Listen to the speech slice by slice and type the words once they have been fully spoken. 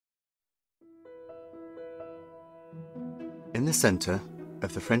In the centre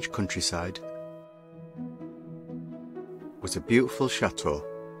of the French countryside was a beautiful chateau,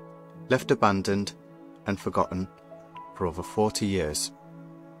 left abandoned and forgotten for over 40 years.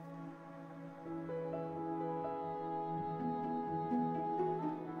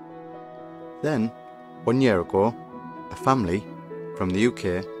 Then, 1 year ago, a family from the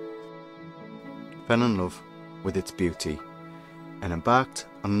UK fell in love with its beauty and embarked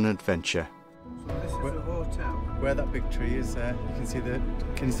on an adventure. So this is the hotel. Where that big tree is there, you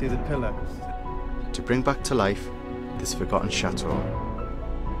can see the pillar. To bring back to life this forgotten chateau.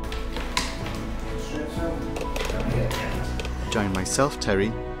 Join myself,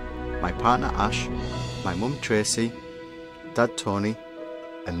 Terry, my partner Ash, my mum Tracy, dad Tony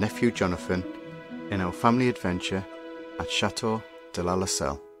and nephew Jonathan in our family adventure at Château de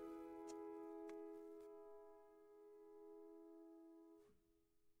Lalacelle.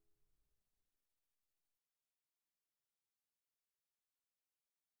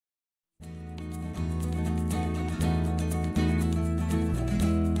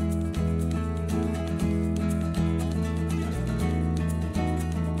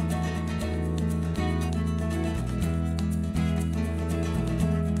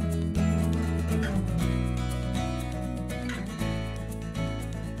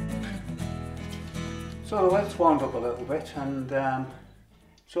 So the weather's warmed up a little bit, and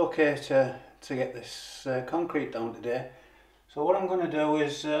it's okay to get this concrete down today. So what I'm going to do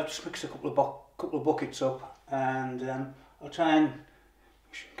is just mix a couple of buckets up, and I'll try and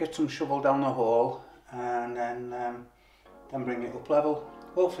get some shovel down the hole, and then bring it up level.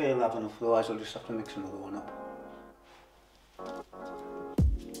 Hopefully it'll have enough, otherwise I'll just have to mix another one up.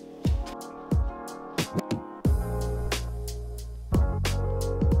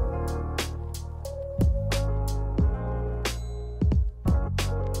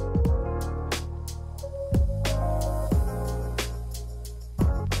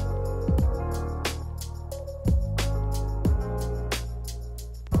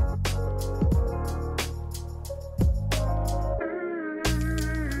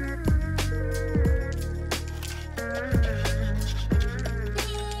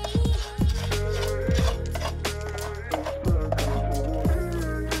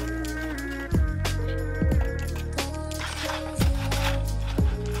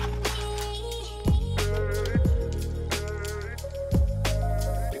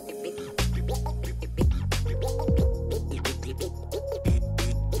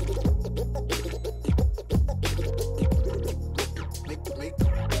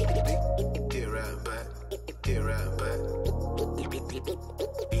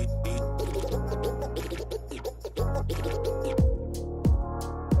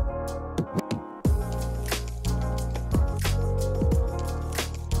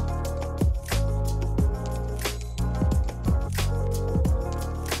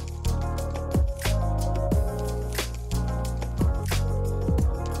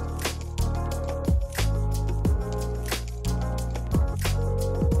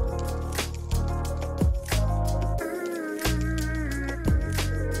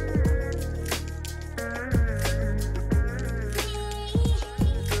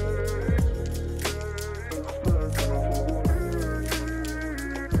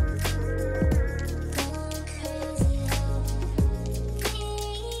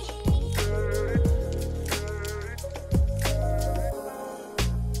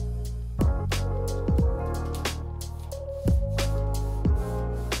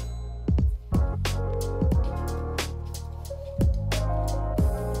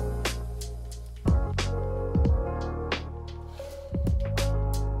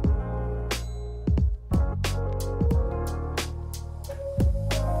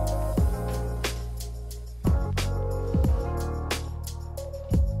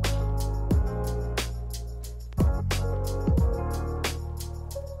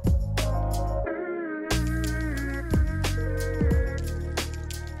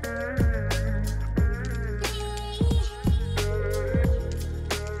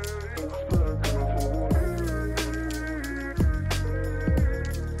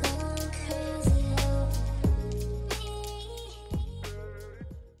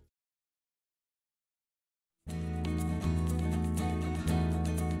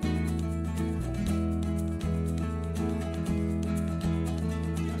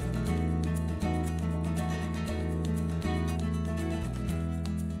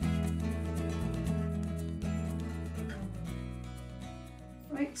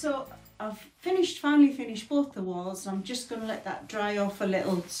 Right, so I've finally finished both the walls. I'm just going to let that dry off a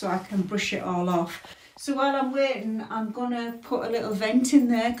little so I can brush it all off. So while I'm waiting, I'm going to put a little vent in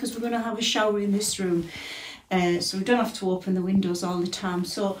there because we're going to have a shower in this room. so we don't have to open the windows all the time.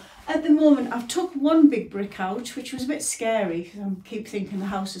 So at the moment I've took one big brick out, which was a bit scary because I keep thinking the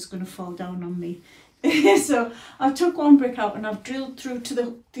house is going to fall down on me. So I took one brick out and I've drilled through to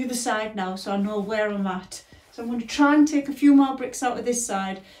the other side now, so I know where I'm at. So I'm going to try and take a few more bricks out of this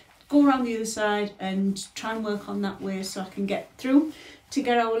side, go around the other side and try and work on that way so I can get through to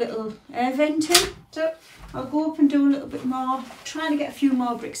get our little air vent in. So I'll go up and do a little bit more, trying to get a few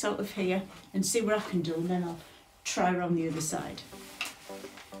more bricks out of here and see what I can do, and then I'll try around the other side.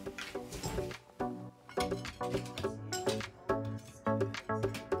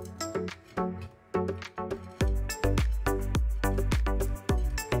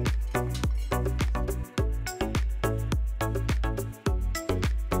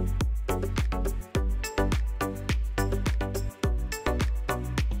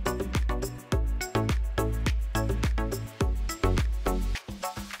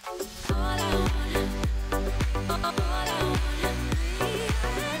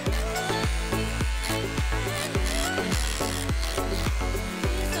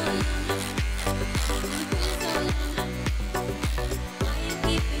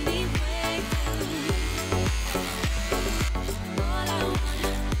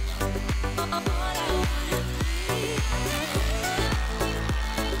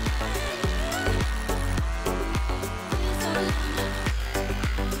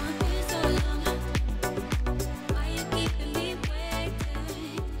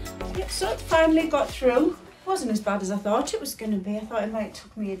 So finally got through. It wasn't as bad as I thought it was going to be. I thought it might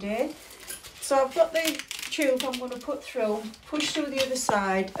took me a day. So I've got the tube I'm going to put through, push through the other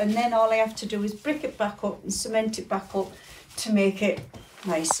side, and then all I have to do is brick it back up and cement it back up to make it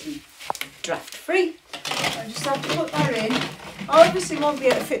nice and draft free. I just have to put that in. I obviously won't be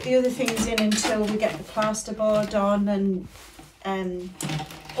able to fit the other things in until we get the plasterboard on, and on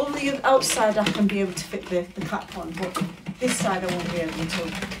the outside I can be able to fit the cap on, but this side I won't be able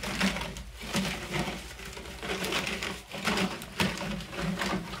to.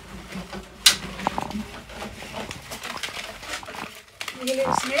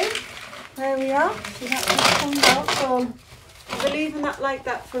 Units new. There we are. So that one's come out. So we're leaving that like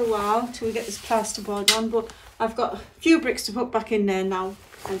that for a while till we get this plasterboard on. But I've got a few bricks to put back in there now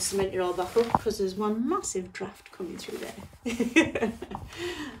and cement it all back up because there's one massive draft coming through there.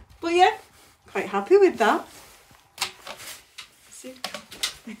 But yeah, quite happy with that. See?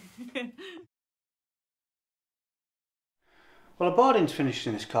 Well, the boarding's finished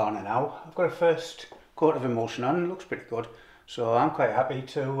in this corner now. I've got a first coat of emulsion on and it looks pretty good. So I'm quite happy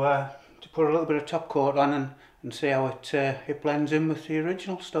to put a little bit of top coat on and see how it blends in with the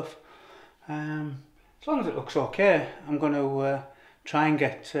original stuff. As long as it looks okay, I'm going to try and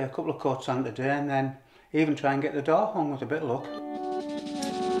get a couple of coats on today, and then even try and get the door hung with a bit of luck.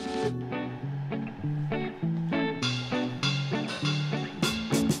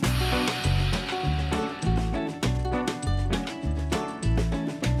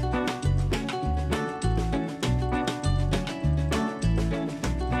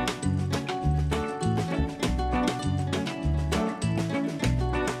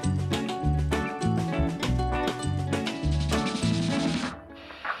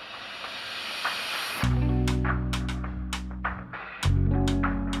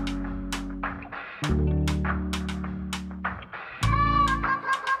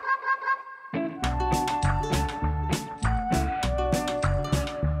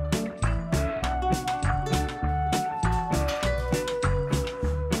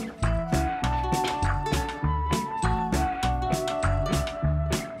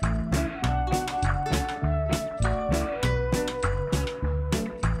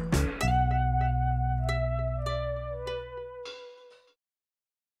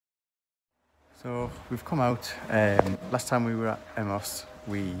 So we've come out. Last time we were at Emmaus,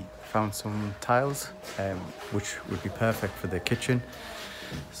 we found some tiles which would be perfect for the kitchen.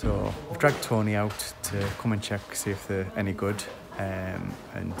 So we've dragged Tony out to come and check, see if they're any good, and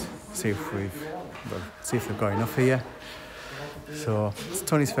see if they've got enough here. So it's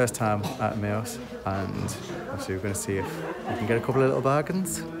Tony's first time at Emmaus, and obviously we're going to see if we can get a couple of little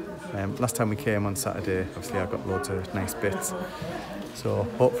bargains. Last time we came on Saturday, obviously I got loads of nice bits. So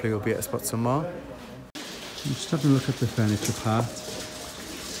hopefully we'll be able to spot some more. I'm just having a look at the furniture part.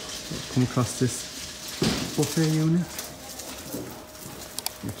 I've come across this buffet unit,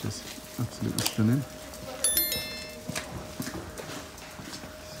 which is absolutely stunning.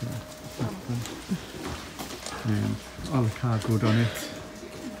 So, all the cardboard on it.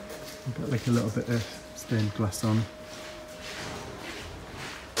 I've got like a little bit of stained glass on.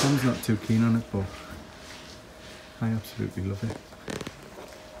 Tom's not too keen on it, but I absolutely love it.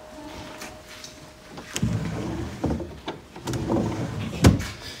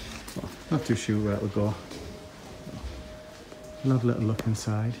 too sure where it'll go. We'll have a little look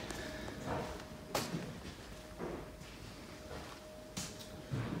inside.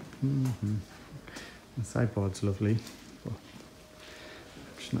 The sideboard's lovely, but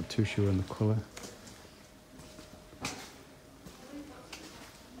I'm just not too sure on the colour.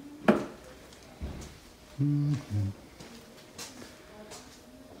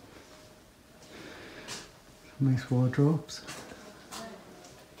 Nice wardrobes.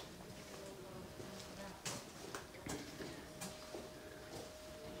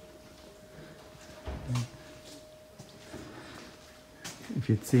 If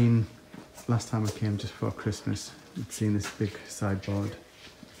you'd seen last time I came just before Christmas, you'd seen this big sideboard.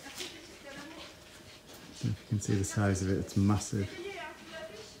 If you can see the size of it, it's massive.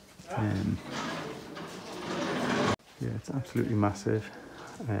 Yeah, it's absolutely massive.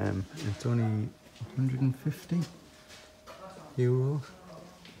 It's only €150,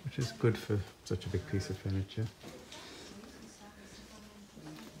 which is good for such a big piece of furniture.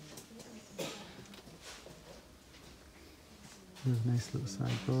 There's a nice little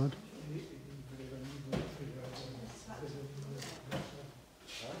sideboard.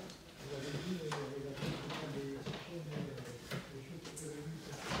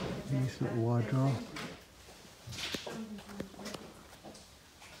 Nice little wardrobe.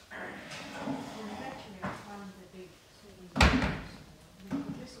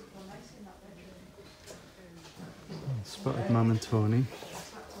 Spotted Mum and Tony.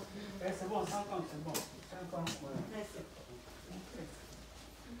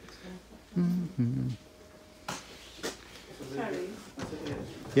 Sorry.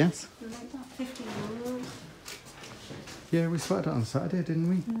 Yes? You like that? €50. Yeah, we spotted it on Saturday, didn't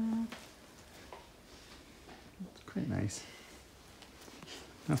we? Yeah. It's quite nice.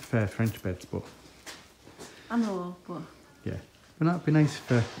 Not fair French beds, but I know, but yeah. But that'd be nice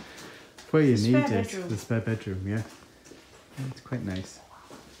for where you need spare it. bedroom. The spare bedroom, yeah. It's quite nice.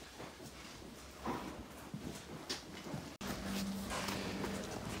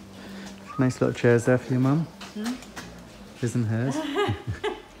 Nice little chairs there for your mum. His and hers.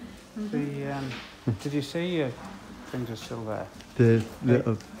 Did you see things are still there? The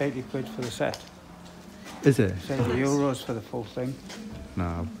little... £80 for the set. Is it? €80 for the full thing. No,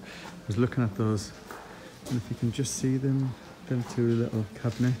 I was looking at those, and if you can just see them two little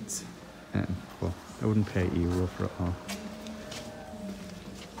cabinets, well, I wouldn't pay €80 for it all.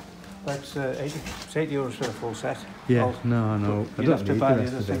 That's it's €80 for the full set. Yeah, Oh, no, I you'd don't have to need buy the the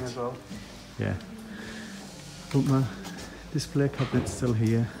rest other of thing it. as well. Yeah. But my display cabinet's still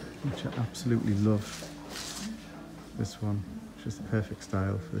here, which I absolutely love. This one, it's just the perfect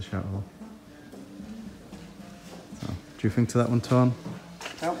style for the chateau. So, do you think to that one, Tom?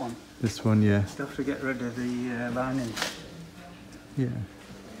 That one? This one, yeah. Still have to get rid of the lining. Yeah.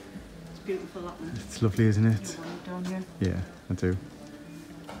 it's beautiful, that one. It's lovely, isn't it? You want it down here? Yeah, I do.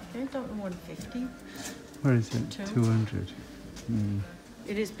 They don't know 150. Where is it? 200.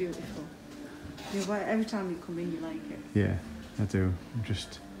 It is beautiful. Every time you come in, you like it. Yeah, I do. I'm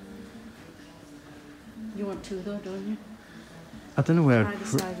just... You want two though, don't you? I don't know where... Either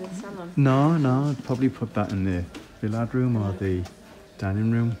side of the salon. No, I'd probably put that in the billiard room or the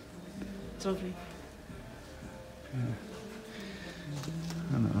dining room. It's lovely. I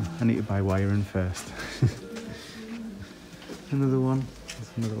don't know. I need to buy wiring first. Another one.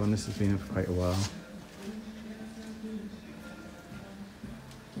 There's another one. This has been for quite a while.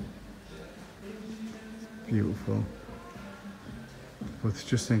 Beautiful. But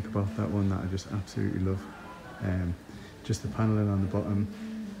just think about that one that I just absolutely love. Just the panelling on the bottom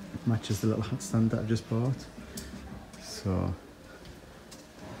matches the little hat stand that I just bought. So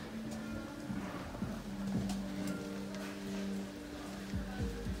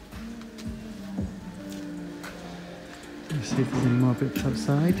let's see if there's any more bits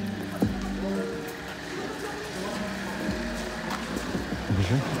outside.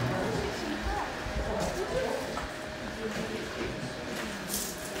 Bonjour.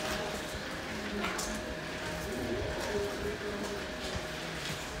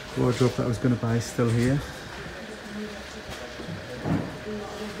 Wardrobe that I was going to buy is still here.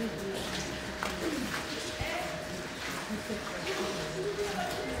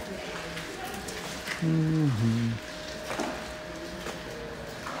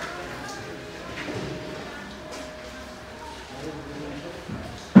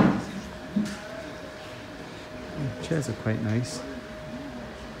 The chairs are quite nice.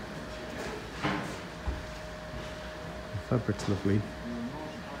 The fabric's lovely.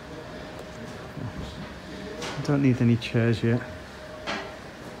 I don't need any chairs yet.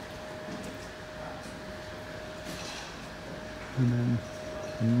 And then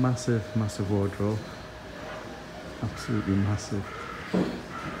Massive, massive wardrobe. Absolutely massive.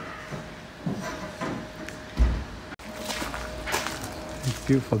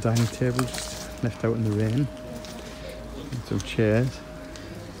 Beautiful dining table just left out in the rain. And some chairs.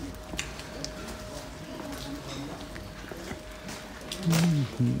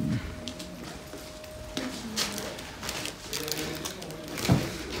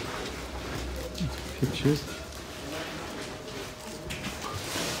 Pictures.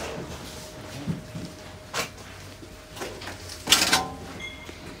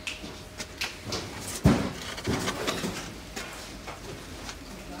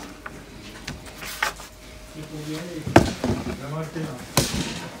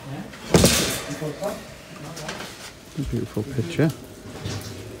 A beautiful picture.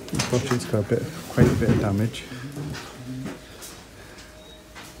 Unfortunately, it's got quite a bit of damage.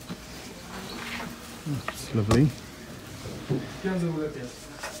 It's lovely.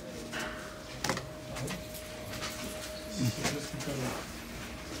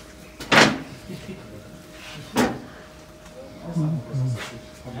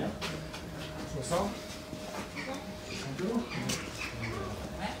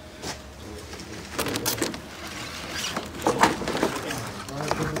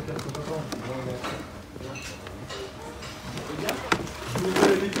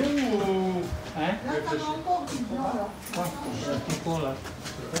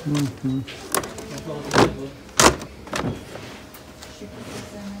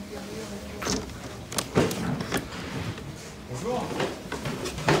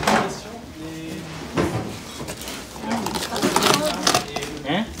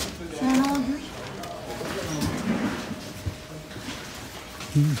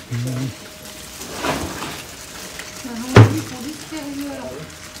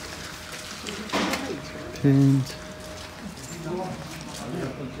 Paint.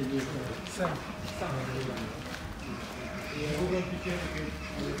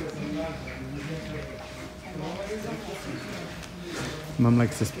 Mum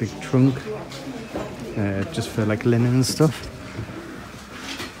likes this big trunk, just for like linen and stuff.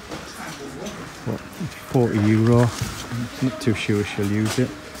 What, €40? Not too sure she'll use it.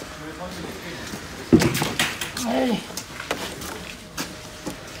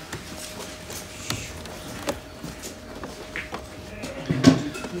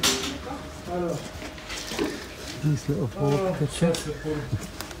 Nice little wall picture.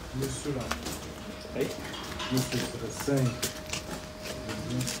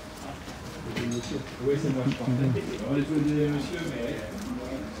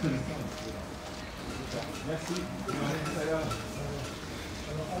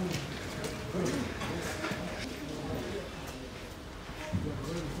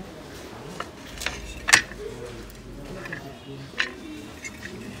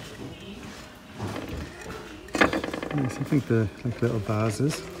 Nice, I think the like little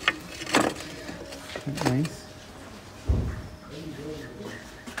vases. Quite nice.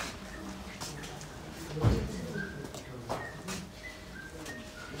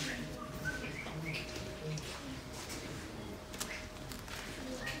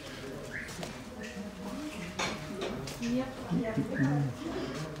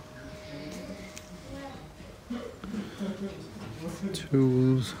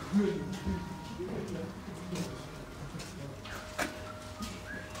 Tools.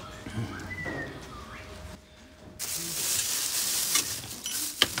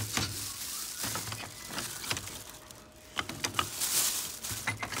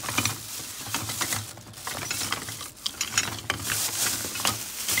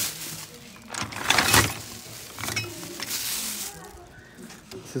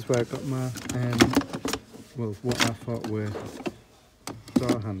 This is where I got my, well, what I thought were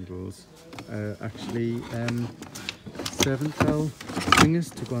door handles, actually servant bell ringers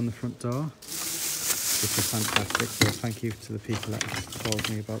to go on the front door, which are fantastic, so thank you to the people that told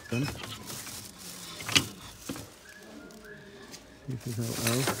me about them. See if there's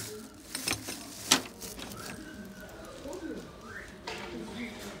anything else.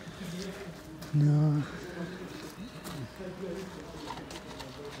 No.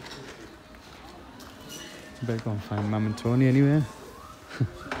 Better go and find Mum and Tony anyway.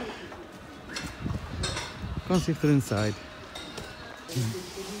 Go and see if they're inside.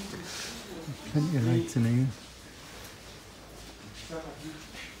 Plenty of lights in here.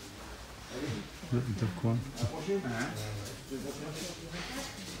 Little duck one.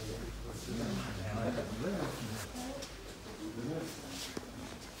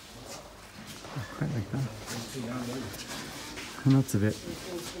 Quite like that. And that's a bit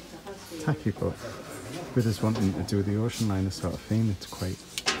tacky, but we're just wanting to do the ocean liner sort of theme. It's quite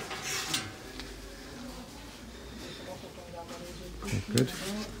Okay, good.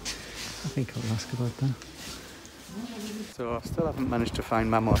 I think I'll ask about that. So I still haven't managed to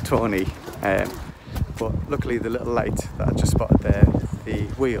find Mum or Tony, but luckily the little light that I just spotted there, the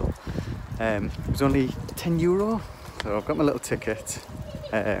wheel, was only €10. So I've got my little ticket,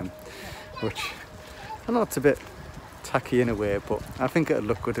 which I know it's a bit tacky in a way, but I think it'll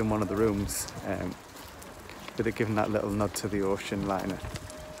look good in one of the rooms, with it giving that little nod to the ocean liner.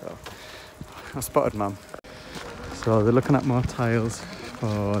 So I spotted Mum. So they're looking at more tiles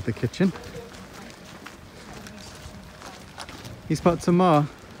for the kitchen. You spotted some more?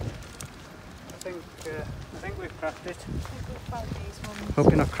 I think we've cracked it. Hope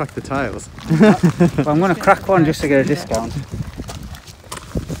you're not cracked the tiles. Well, I'm going to crack one just to get a discount.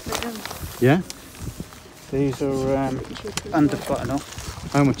 Yeah? These are underfoot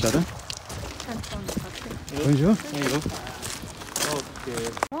enough. How much are they? Bonjour. There you go. Okay.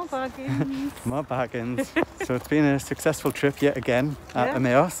 More bargains. More bargains. So it's been a successful trip yet again at Yeah.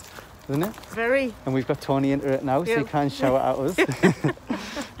 Emmaus, isn't it? Very. And we've got Tony into it now, so he can't shout at us.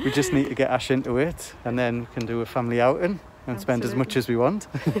 We just need to get Ash into it, and then we can do a family outing and spend as much as we want.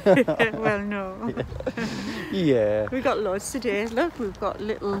 Well, no. Yeah. We've got loads today. Look, we've got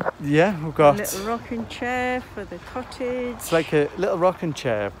little Yeah, we've got... little rocking chair for the cottage. It's like a little rocking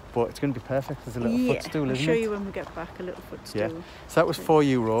chair, but it's going to be perfect as a little footstool, I'll isn't show it? you when we get back, a little footstool. Yeah. So that was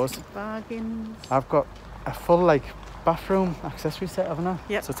 €4. Bargains. I've got a full like bathroom accessory set, haven't I?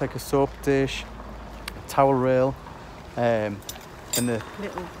 Yep. So it's like a soap dish, towel rail, and the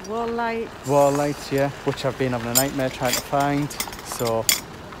Little wall lights. wall lights, yeah, which I've been having a nightmare trying to find. So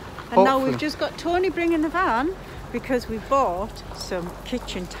And now hopefully- we've just got Tony bringing the van because we bought some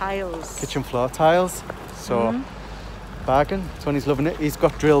kitchen tiles. kitchen floor tiles. So bargain. Tony's loving it. He's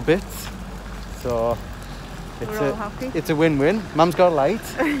got drill bits. So it's We're all happy. It's a win-win. Mum's got a light.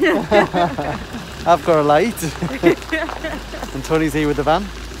 I've got a light. And Tony's here with the van.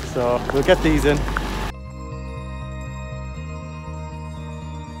 So we'll get these in.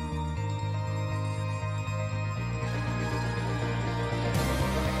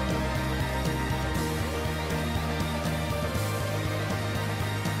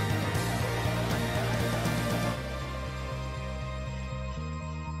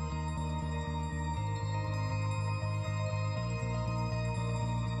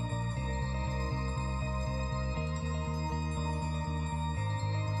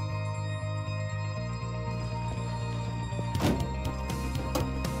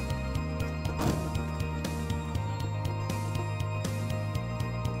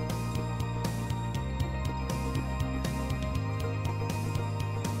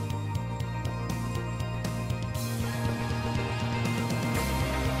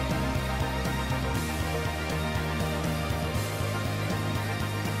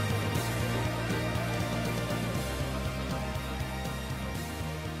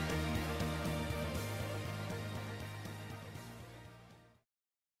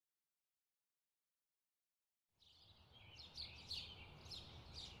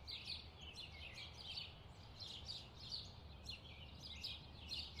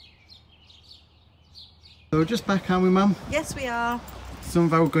 So we're just back, aren't we, Mum? Yes, we are. Some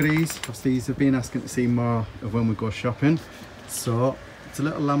of our goodies. Obviously, you've been asking to see more of when we go shopping. So it's a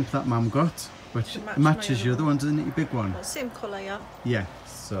little lamp that Mum got, which match matches my your other other one, doesn't it? Your big one. Same colour, yeah. Yeah,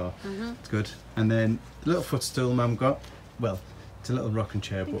 so it's good. And then a little footstool Mum got. Well, it's a little rocking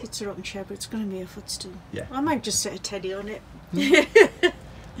chair, I think but it's a rocking chair, but it's going to be a footstool. yeah. I might just set a teddy on it.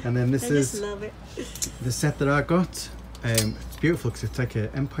 And then this I just is love it. the set that I got. It's beautiful because it's like an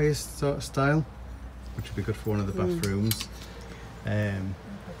Empire sort of style, which would be good for one of the bathrooms.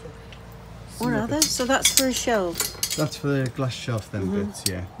 What are they? So that's for a shelf. That's for the glass shelf, them bits,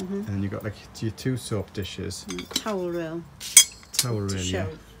 yeah. And then you've got like your 2 soap dishes, Towel rail. towel rail, yeah.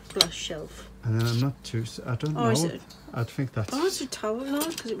 Shelf. Glass shelf. And then I'm not too, I don't know. Oh, is it? I'd think that's, Oh, it's a towel rail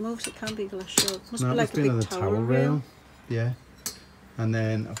because it moves. It can be a glass shelf. Must no, be it like must a be big another towel, towel rail. rail. Yeah. And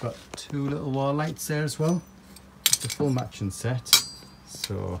then I've got 2 little wall lights there as well. It's a full matching set.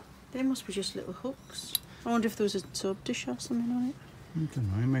 So, They must be just little hooks. I wonder if there was a soap dish or something on it. I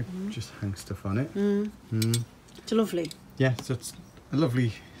don't know, I might just hang stuff on it. It's lovely. Yeah, so it's a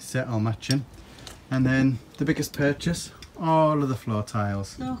lovely set all matching. And then the biggest purchase, all of the floor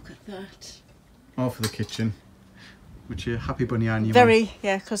tiles, Look at that. all for the kitchen. Which you're happy bunny, aren't you? Mum? Very,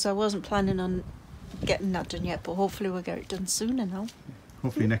 yeah, because I wasn't planning on getting that done yet, but hopefully we'll get it done sooner now.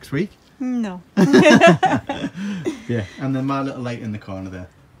 Hopefully next week. No. Yeah, and then my little light in the corner there.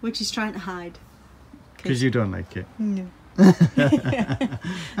 Which he's trying to hide. Because you don't like it. No. I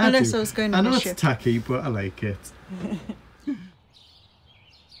Unless do. I was going I on know a it's ship. tacky, but I like it.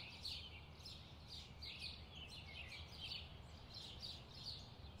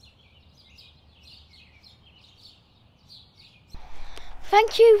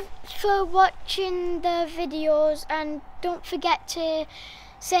 Thank you for watching the videos, and don't forget to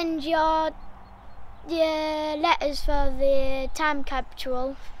send your letters for the time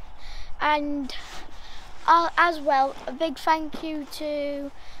capsule. And as well, a big thank you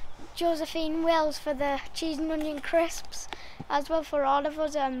to Josephine Wills for the cheese and onion crisps. As well, for all of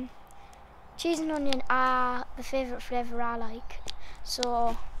us, cheese and onion are the favourite flavour I like.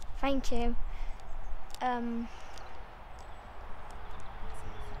 So thank you.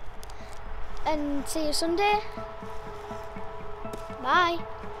 And see you Sunday. Bye.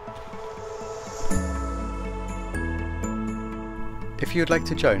 If you'd like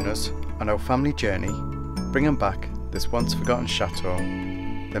to join us on our family journey, bringing back this once forgotten chateau,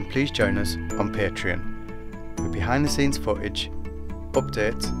 then please join us on Patreon with behind the scenes footage,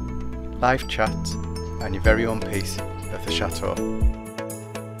 updates, live chats and your very own piece of the chateau.